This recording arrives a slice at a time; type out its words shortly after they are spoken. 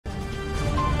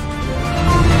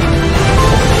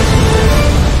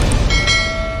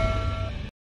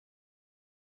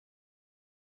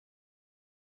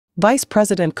Vice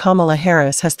President Kamala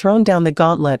Harris has thrown down the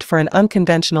gauntlet for an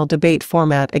unconventional debate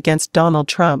format against Donald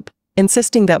Trump,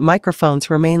 insisting that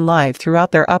microphones remain live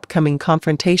throughout their upcoming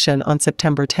confrontation on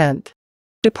September 10.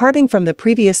 Departing from the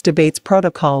previous debate's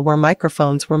protocol where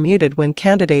microphones were muted when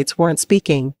candidates weren't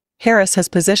speaking, Harris has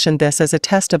positioned this as a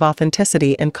test of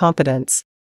authenticity and competence.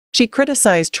 She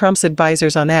criticized Trump's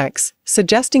advisors on X,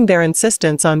 suggesting their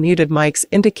insistence on muted mics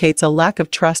indicates a lack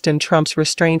of trust in Trump's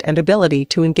restraint and ability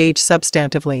to engage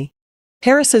substantively.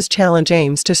 Harris's challenge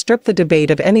aims to strip the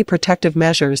debate of any protective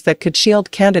measures that could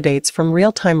shield candidates from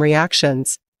real-time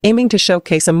reactions, aiming to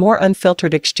showcase a more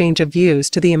unfiltered exchange of views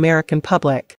to the American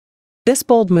public. This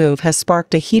bold move has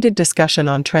sparked a heated discussion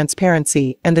on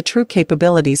transparency and the true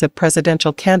capabilities of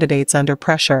presidential candidates under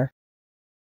pressure.